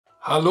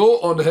Hallo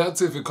und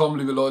herzlich willkommen,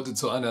 liebe Leute,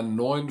 zu einer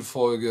neuen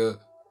Folge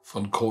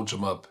von Coach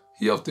 'em Up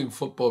hier auf dem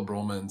Football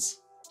Bromance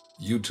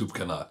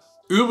YouTube-Kanal.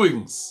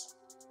 Übrigens,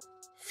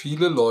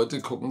 viele Leute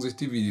gucken sich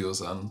die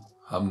Videos an,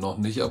 haben noch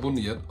nicht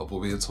abonniert,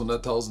 obwohl wir jetzt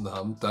 100.000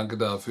 haben. Danke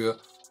dafür.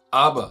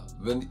 Aber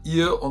wenn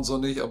ihr uns noch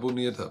nicht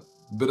abonniert habt,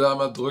 bitte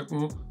einmal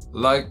drücken,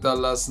 Like da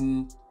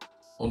lassen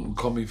und ein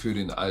Kommi für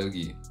den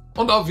Algi.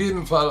 Und auf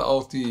jeden Fall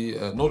auch die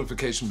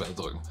Notification Bell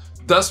drücken.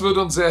 Das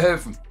würde uns sehr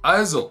helfen.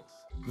 Also,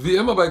 wie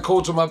immer bei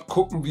Coach 'em Up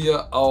gucken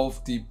wir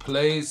auf die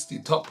Plays,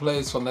 die Top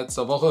Plays von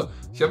letzter Woche.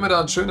 Ich habe mir da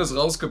ein schönes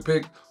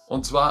rausgepickt,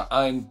 und zwar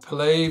ein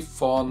Play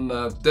von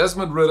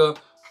Desmond Ridder,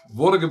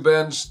 wurde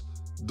gebencht,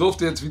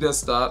 durfte jetzt wieder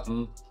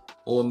starten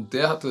und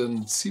der hatte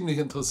ein ziemlich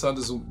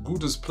interessantes und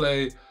gutes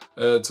Play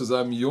zu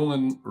seinem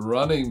jungen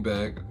Running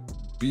Back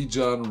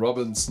Bijan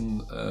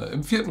Robinson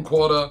im vierten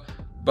Quarter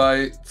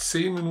bei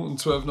 10 Minuten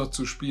 12 noch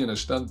zu spielen. Es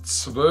stand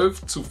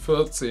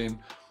 12:14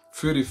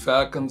 für die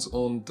Falcons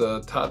und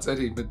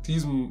tatsächlich mit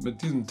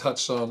diesem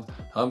Touchdown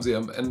haben sie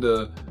am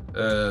Ende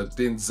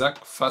den Sack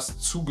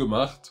fast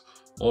zugemacht.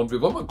 Und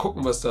wir wollen mal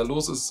gucken, was da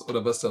los ist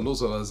oder was da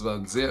los war. Es war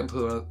ein sehr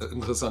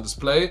interessantes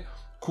Play,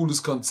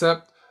 cooles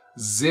Konzept,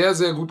 sehr,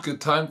 sehr gut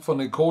getimt von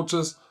den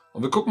Coaches.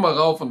 Und wir gucken mal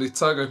rauf und ich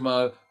zeige euch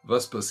mal,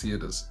 was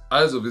passiert ist.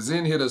 Also, wir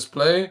sehen hier das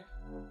Play.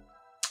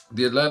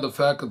 Die Atlanta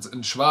Falcons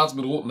in schwarz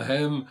mit roten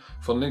Helmen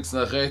von links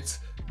nach rechts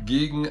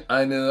gegen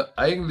eine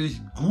eigentlich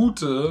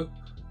gute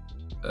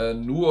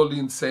New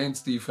Orleans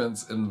Saints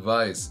Defense in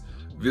weiß.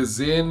 Wir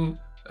sehen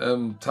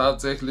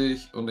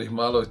tatsächlich, und ich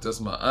male euch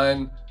das mal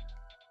ein,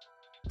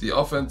 die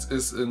Offense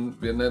ist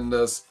in, wir nennen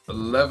das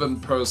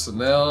 11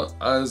 Personnel.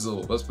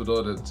 Also, was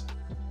bedeutet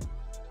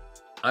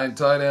ein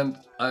Tight End,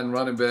 ein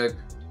Running Back,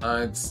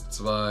 1,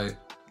 2,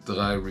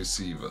 3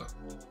 Receiver.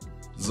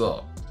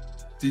 So,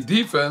 die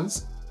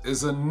Defense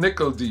ist ein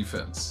Nickel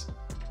Defense.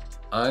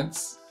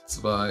 1,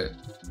 2,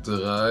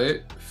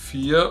 3,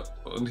 4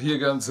 und hier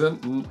ganz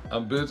hinten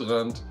am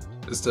Bildrand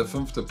ist der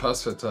 5.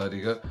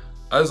 Passverteidiger.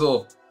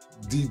 Also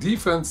die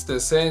Defense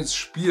der Saints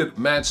spielt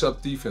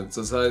Matchup Defense.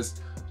 Das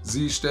heißt,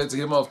 sie stellt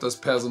sich immer auf das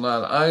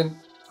Personal ein.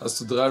 Hast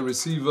du 3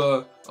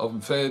 Receiver auf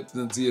dem Feld,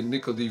 sind sie in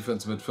Nickel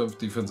Defense mit 5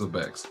 Defensive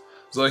Backs.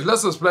 So, ich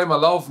lasse das Play mal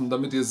laufen,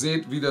 damit ihr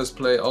seht, wie das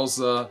Play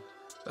aussah.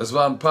 Es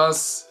war ein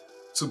Pass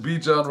zu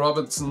Bijan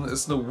Robinson,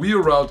 ist eine Wheel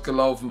Route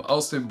gelaufen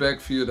aus dem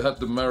Backfield,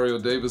 hat Mario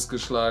Davis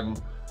geschlagen.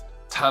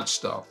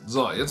 Touchdown.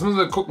 So, jetzt müssen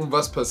wir gucken,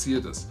 was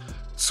passiert ist.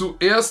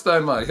 Zuerst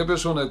einmal, ich habe ja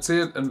schon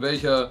erzählt, in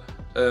welcher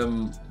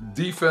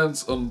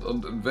Defense und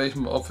in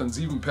welchem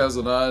offensiven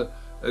Personal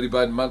die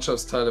beiden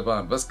Mannschaftsteile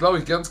waren. Was, glaube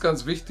ich, ganz,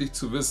 ganz wichtig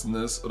zu wissen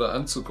ist oder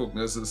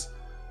anzugucken ist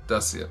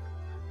das hier.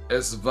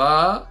 Es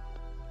war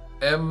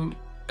MFC.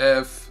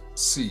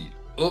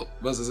 Oh,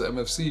 was ist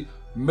MFC?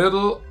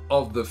 Middle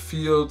of the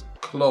Field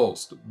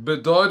Closed.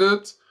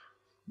 Bedeutet,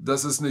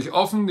 das ist nicht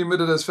offen, die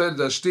Mitte des Feldes,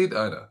 da steht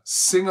einer.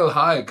 Single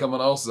High kann man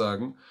auch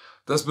sagen.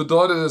 Das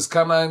bedeutet, es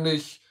kann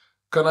eigentlich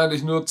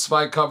nur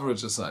 2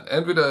 Coverages sein.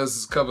 Entweder es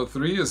ist Cover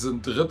 3, es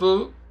sind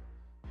Drittel,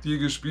 die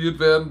gespielt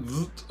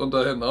werden, und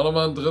da hinten auch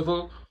nochmal ein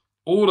Drittel.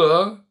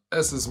 Oder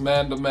es ist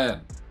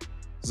Man-to-Man.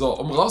 So,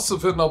 um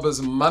rauszufinden, ob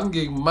es Mann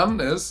gegen Mann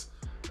ist,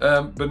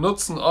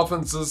 benutzen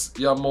Offenses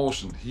ja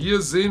Motion.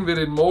 Hier sehen wir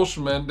den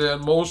Motion Man, der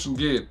in Motion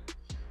geht.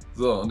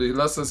 So, und ich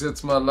lasse das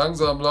jetzt mal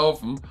langsam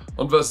laufen.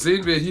 Und was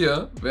sehen wir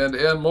hier? Während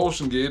er in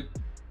Motion geht,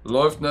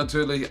 läuft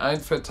natürlich ein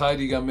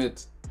Verteidiger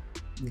mit.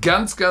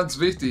 Ganz, ganz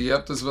wichtig, ihr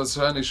habt das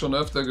wahrscheinlich schon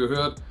öfter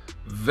gehört,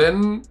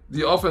 wenn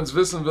die Offense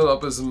wissen will,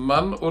 ob es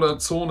Mann oder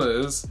Zone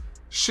ist,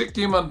 schickt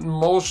jemanden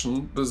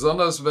Motion,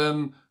 besonders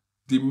wenn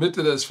die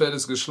Mitte des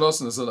Feldes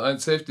geschlossen ist und ein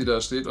Safety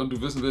da steht und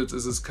du wissen willst,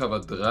 ist es Cover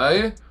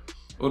 3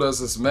 oder ist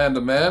es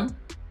Man-to-Man?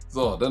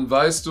 So, dann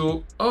weißt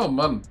du, oh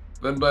Mann,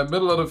 wenn beim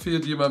Middle of the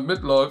Field jemand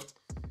mitläuft,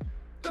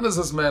 dann ist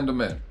es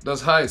Man-to-Man.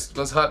 Das heißt,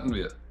 was hatten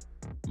wir?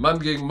 Mann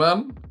gegen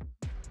Mann.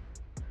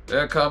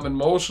 Er kam in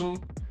Motion,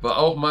 war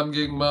auch Mann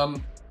gegen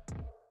Mann.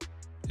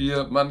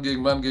 Hier Mann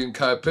gegen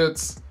Kyle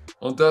Pitts.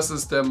 Und das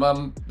ist der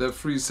Mann, der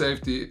Free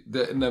Safety,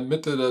 der in der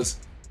Mitte das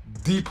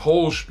Deep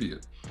Hole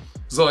spielt.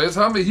 So, jetzt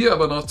haben wir hier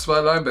aber noch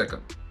 2 Linebacker.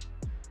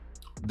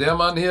 Der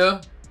Mann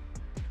hier,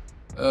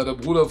 der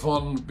Bruder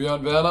von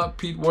Björn Werner,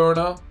 Pete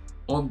Werner,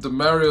 und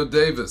Mario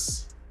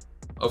Davis.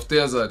 Auf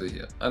der Seite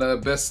hier. Einer der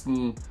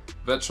besten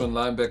Veteran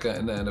Linebacker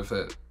in der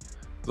NFL.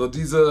 So,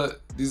 diese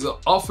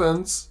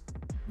Offense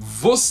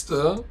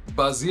wusste,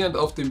 basierend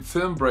auf dem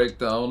Film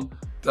Breakdown,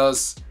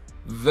 dass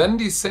wenn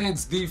die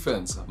Saints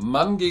Defense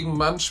Mann gegen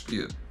Mann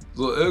spielt,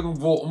 so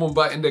irgendwo um und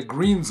bei in der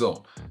Green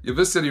Zone, ihr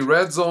wisst ja, die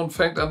Red Zone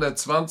fängt an der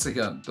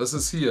 20 an, das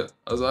ist hier,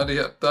 also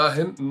eigentlich da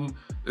hinten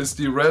ist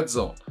die Red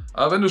Zone.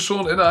 Aber wenn du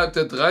schon innerhalb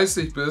der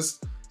 30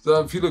 bist,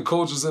 sagen viele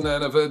Coaches in der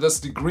NFL, das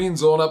ist die Green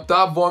Zone, ab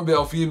da wollen wir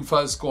auf jeden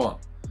Fall scoren.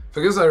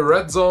 Vergiss die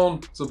Red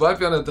Zone, sobald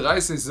wir an der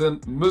 30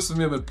 sind, müssen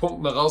wir mit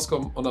Punkten da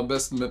rauskommen und am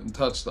besten mit einem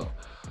Touchdown.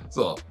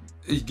 So,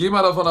 ich gehe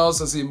mal davon aus,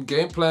 dass sie im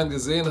Gameplan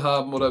gesehen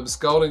haben oder im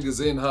Scouting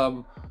gesehen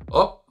haben,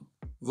 ob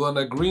so in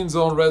der Green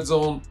Zone, Red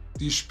Zone,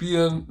 die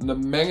spielen eine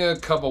Menge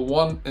Cover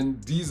 1 in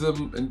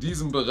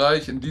diesem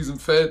Bereich, in diesem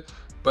Feld.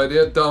 bei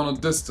der Down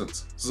and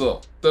Distance.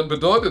 So, dann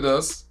bedeutet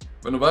das,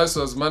 wenn du weißt,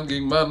 du hast Mann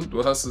gegen Mann,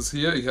 du hast es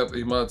hier,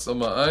 ich mal jetzt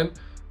nochmal ein,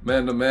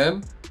 Man to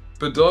Man,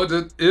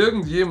 bedeutet,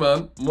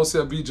 irgendjemand muss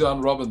ja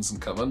Bijan Robinson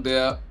covern,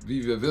 der,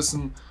 wie wir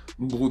wissen,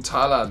 ein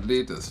brutaler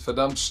Athlet ist.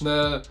 Verdammt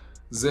schnell,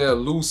 sehr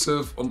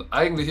elusive und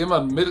eigentlich immer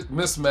ein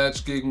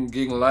Mismatch gegen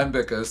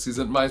Linebacker ist. Die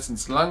sind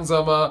meistens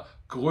langsamer,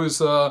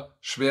 größer,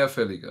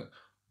 schwerfälliger.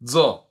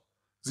 So,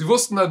 sie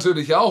wussten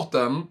natürlich auch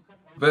dann,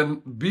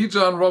 wenn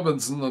Bijan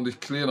Robinson, und ich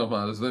kläre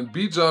nochmal alles, wenn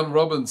Bijan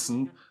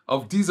Robinson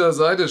auf dieser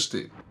Seite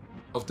steht,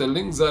 auf der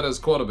linken Seite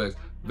des Quarterbacks,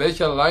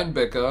 welcher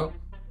Linebacker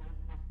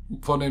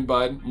von den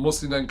beiden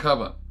muss ihn denn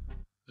covern?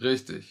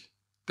 Richtig,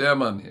 der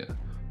Mann hier.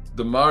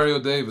 Mario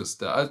Davis,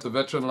 der alte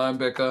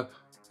Veteran-Linebacker,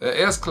 der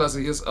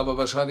erstklassig ist, aber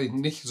wahrscheinlich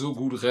nicht so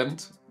gut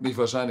rennt,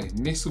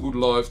 nicht so gut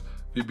läuft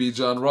wie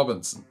Bijan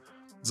Robinson.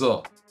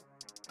 So,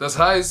 das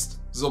heißt,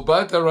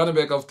 sobald der Running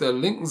Back auf der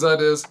linken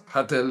Seite ist,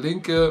 hat der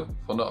linke,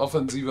 von der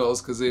Offensive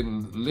aus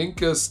gesehen,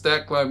 linke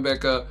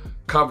Stack-Linebacker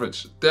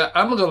Coverage. Der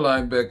andere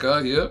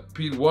Linebacker hier,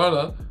 Pete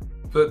Werner,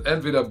 wird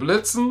entweder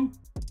blitzen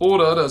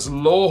oder das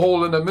Low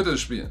Hole in der Mitte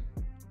spielen.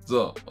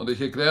 So, und ich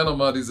erkläre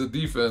nochmal diese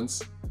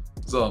Defense.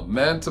 So,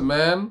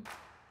 Man-to-Man,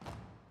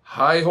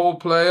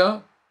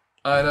 High-Hole-Player,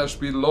 einer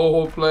spielt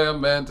Low-Hole-Player,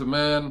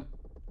 Man-to-Man,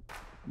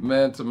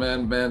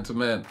 Man-to-Man,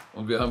 Man-to-Man.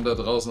 Und wir haben da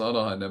draußen auch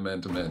noch einen, der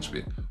Man-to-Man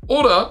spielt.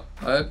 Oder,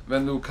 halt,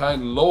 wenn du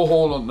keinen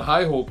Low-Hole und einen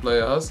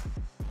High-Hole-Player hast,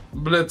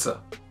 ein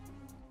Blitzer.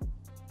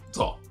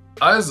 So,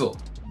 also,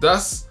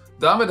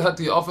 damit hat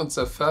die Offense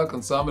der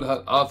Falcons, damit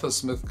hat Arthur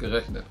Smith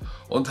gerechnet.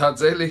 Und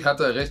tatsächlich hat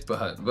er recht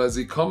behalten, weil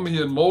sie kommen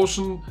hier in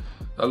Motion,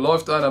 da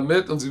läuft einer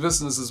mit und sie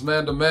wissen, es ist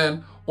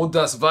Man-to-Man. Und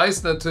das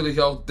weiß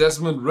natürlich auch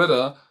Desmond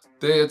Ridder,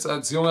 der jetzt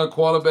als junger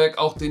Quarterback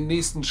auch den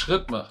nächsten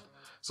Schritt macht.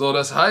 So,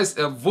 das heißt,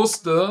 er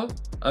wusste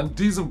an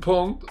diesem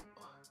Punkt,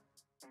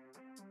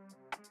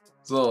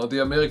 so, und die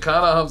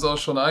Amerikaner haben es auch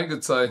schon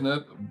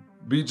eingezeichnet,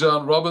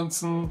 Bijan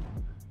Robinson.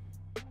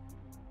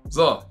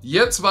 So,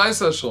 jetzt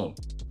weiß er schon,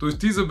 durch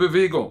diese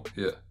Bewegung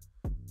hier,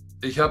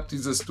 ich habe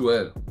dieses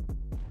Duell.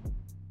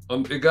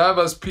 Und egal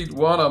was Pete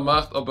Werner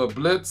macht, ob er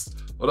blitzt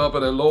oder ob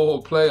er der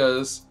Low-Hole-Player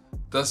ist,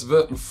 das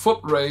wird ein Foot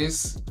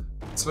Race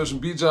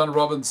zwischen Bijan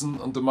Robinson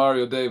und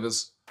Mario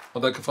Davis.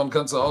 Und davon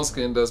kannst du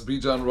ausgehen, dass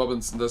Bijan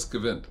Robinson das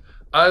gewinnt.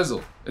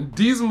 Also, in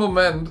diesem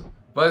Moment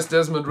weiß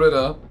Desmond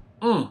Ridder,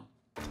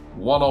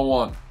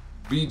 One-on-one.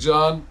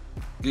 Bijan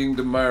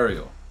gegen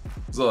Mario.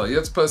 So,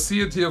 jetzt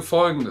passiert hier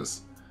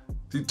Folgendes.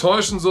 Die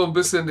täuschen so ein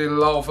bisschen den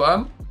Lauf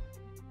an.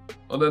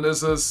 Und dann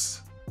ist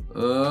es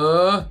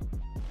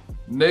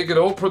Naked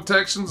Hole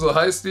Protection, so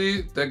heißt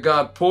die. Der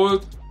Guard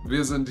pullt.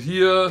 Wir sind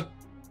hier.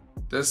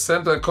 Der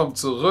Center kommt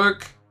zurück.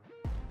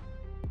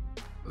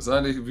 Das ist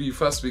eigentlich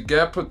fast wie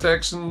Gap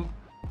Protection.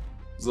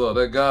 So,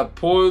 der Guard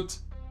pullt.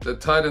 Der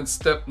Tight End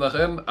steppt nach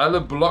innen. Alle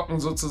blocken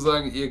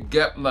sozusagen ihr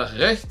Gap nach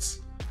rechts.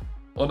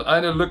 Und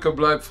eine Lücke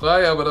bleibt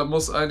frei, aber da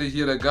muss eigentlich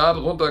hier der Guard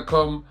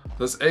runterkommen,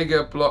 das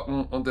A-Gap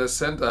blocken und der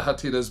Center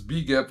hat hier das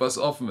B-Gap, was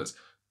offen ist.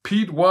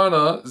 Pete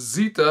Werner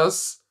sieht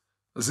das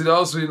sieht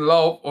aus wie ein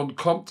Lauf und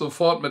kommt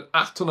sofort mit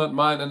 800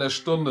 Meilen in der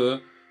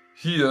Stunde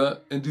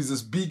hier in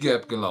dieses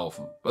B-Gap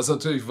gelaufen. Was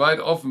natürlich weit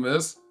offen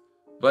ist,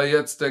 weil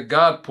jetzt der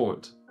Guard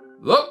pullt.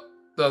 So,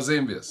 da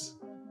sehen wir es.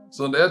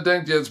 So, und er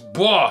denkt jetzt,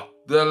 boah,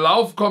 der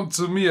Lauf kommt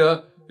zu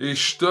mir,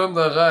 ich stürme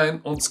da rein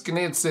und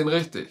sknetz den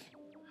richtig.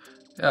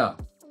 Ja,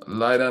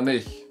 leider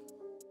nicht.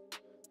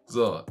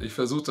 So, ich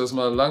versuche das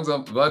mal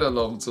langsam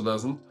weiterlaufen zu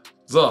lassen.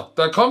 So,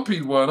 da kommt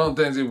Pete Werner und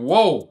denkt sich,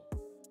 wow,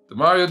 der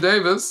Mario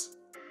Davis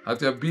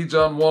hat ja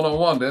Bijan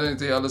One-on-One. Der denkt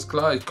sich, alles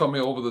klar, ich komme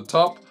hier over the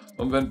top.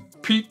 Und wenn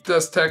Pete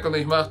das Tackle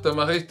nicht macht, dann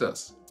mache ich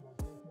das.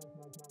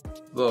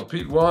 So,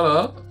 Pete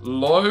Werner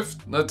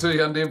läuft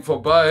natürlich an dem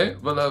vorbei,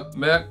 weil er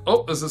merkt,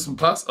 oh, es ist ein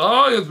Pass.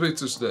 Oh, jetzt bin ich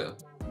zu schnell.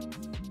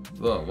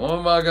 So,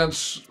 wollen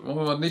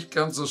wir mal nicht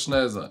ganz so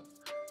schnell sein.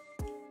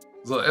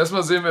 So,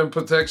 erstmal sehen wir in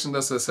Protection,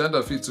 dass der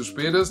Center viel zu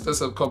spät ist.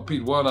 Deshalb kommt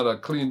Pete Werner da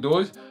clean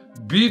durch.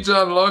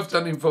 Bijan läuft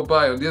an ihm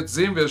vorbei. Und jetzt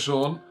sehen wir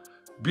schon,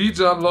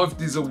 Bijan läuft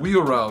diese Wheel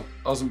Route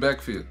aus dem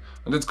Backfield.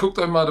 Und jetzt guckt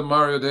euch mal den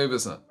Mario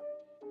Davis an.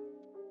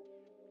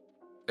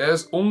 Er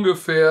ist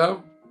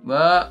ungefähr,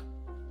 er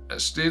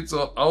steht so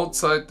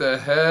outside der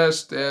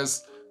Hash. Der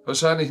ist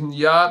wahrscheinlich 1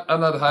 Yard,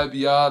 1,5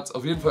 Yards,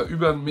 auf jeden Fall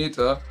über 1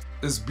 Meter.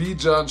 Ist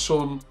Bijan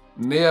schon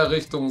näher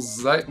Richtung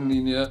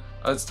Seitenlinie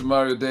als der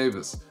Mario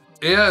Davis.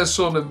 Er ist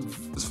schon im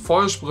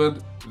Vollsprint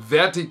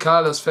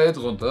vertikal das Feld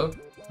runter,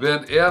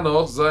 während er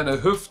noch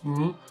seine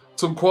Hüften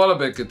zum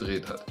Quarterback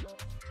gedreht hat.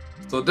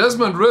 So,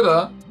 Desmond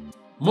Ridder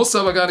musste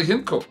aber gar nicht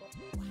hingucken.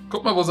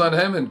 Guck mal, wo sein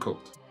Helm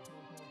hinguckt.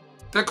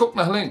 Der guckt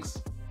nach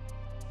links.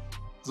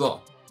 So,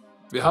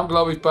 wir haben,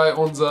 glaube ich, bei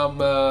unserem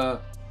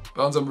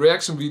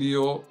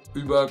Reaction-Video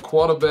über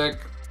Quarterback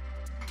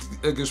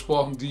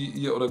gesprochen,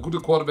 oder gute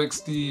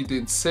Quarterbacks, die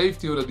den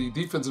Safety oder die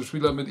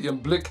Defensive-Spieler mit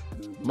ihrem Blick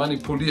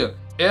manipulieren.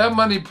 Er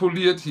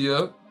manipuliert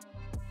hier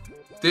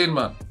den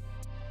Mann,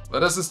 weil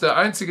das ist der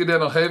Einzige, der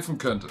noch helfen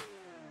könnte.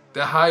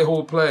 Der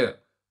High-Hole-Player.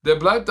 Der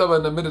bleibt aber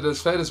in der Mitte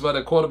des Feldes, weil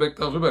der Quarterback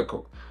darüber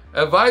guckt.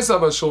 Er weiß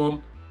aber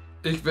schon,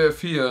 ich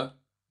werfe hier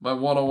mein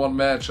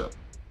One-on-One-Matchup.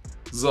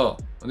 So,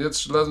 und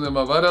jetzt lassen wir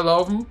mal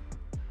weiterlaufen.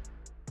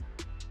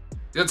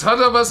 Jetzt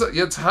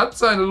hat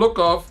sein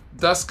Look-Off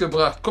das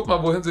gebracht. Guck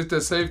mal, wohin sich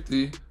der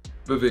Safety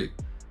bewegt.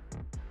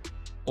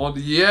 Und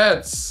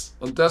jetzt,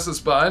 und das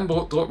ist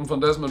beeindruckend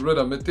von Desmond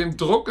Ridder, mit dem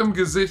Druck im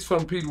Gesicht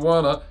von Pete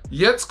Werner,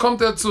 jetzt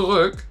kommt er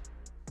zurück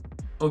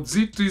und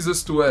sieht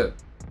dieses Duell.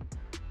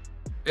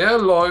 Er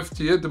läuft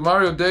hier,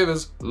 Demario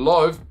Davis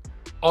läuft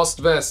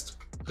Ost-West,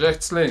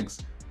 rechts-links.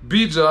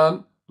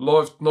 Bijan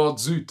läuft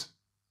Nord-Süd.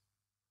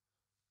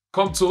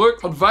 Kommt zurück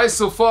und weiß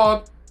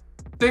sofort,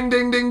 ding,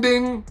 ding, ding,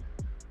 ding,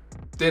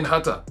 den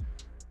hat er.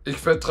 Ich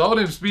vertraue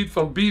dem Speed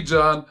von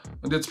Bijan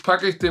und jetzt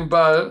packe ich den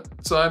Ball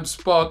zu einem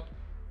Spot,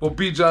 wo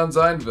Bijan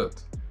sein wird.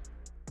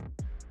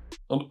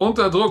 Und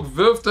unter Druck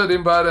wirft er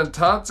den Ball dann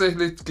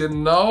tatsächlich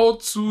genau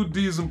zu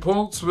diesem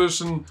Punkt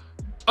zwischen,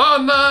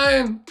 oh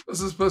nein, was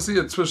ist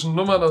passiert, zwischen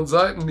Nummern und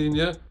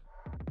Seitenlinie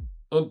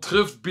und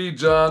trifft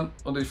Bijan,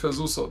 und ich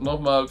versuche es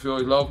nochmal für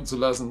euch laufen zu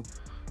lassen,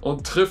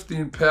 und trifft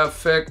ihn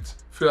perfekt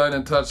für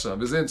einen Touchdown.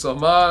 Wir sehen es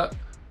nochmal,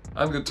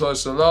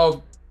 angetäuschter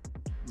Lauf.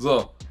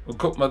 So, und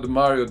guck mal,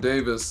 Demario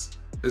Davis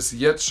ist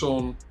jetzt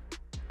schon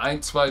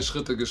 1-2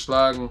 Schritte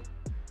geschlagen.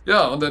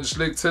 Ja, und dann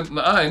schlägt es hinten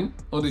ein,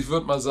 und ich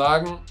würde mal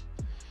sagen,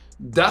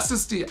 das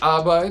ist die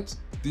Arbeit,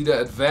 die der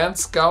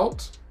Advanced Scout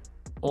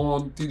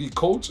und die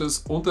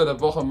Coaches unter der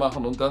Woche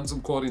machen und dann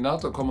zum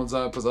Koordinator kommen und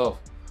sagen, pass auf,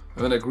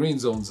 wenn wir in der Green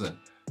Zone sind,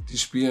 die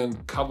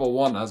spielen Cover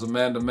One, also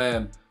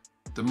Man-to-Man.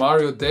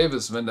 Demario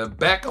Davis, wenn der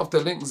Back auf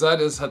der linken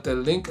Seite ist, hat der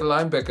linke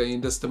Linebacker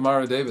ihn, das ist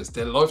Demario Davis.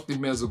 Der läuft nicht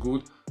mehr so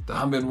gut, da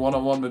haben wir ein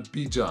One-on-One mit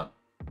Bijan.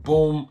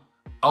 Boom,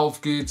 auf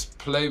geht's,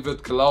 Play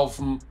wird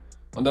gelaufen.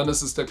 Und dann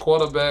ist es der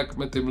Quarterback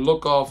mit dem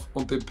Look-Off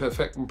und dem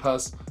perfekten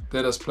Pass,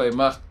 der das Play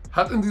macht.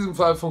 Hat in diesem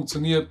Fall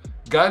funktioniert.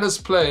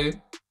 Geiles Play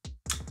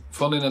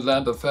von den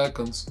Atlanta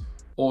Falcons.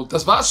 Und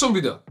das war's schon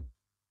wieder.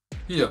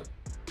 Hier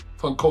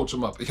von Coach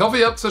 'em Up. Ich hoffe,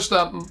 ihr habt es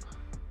verstanden.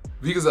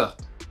 Wie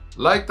gesagt,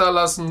 Like da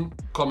lassen,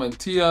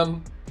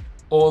 kommentieren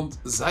und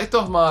seid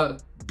doch mal,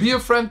 be a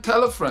friend,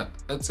 tell a friend.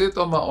 Erzählt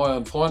doch mal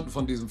euren Freunden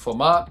von diesem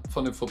Format,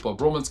 von dem Football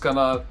Bromance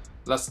Kanal.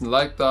 Lasst ein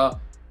Like da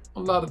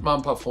und ladet mal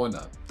ein paar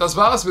Freunde ein. Das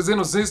war's, wir sehen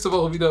uns nächste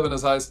Woche wieder, wenn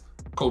es heißt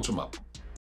Coach 'em Up.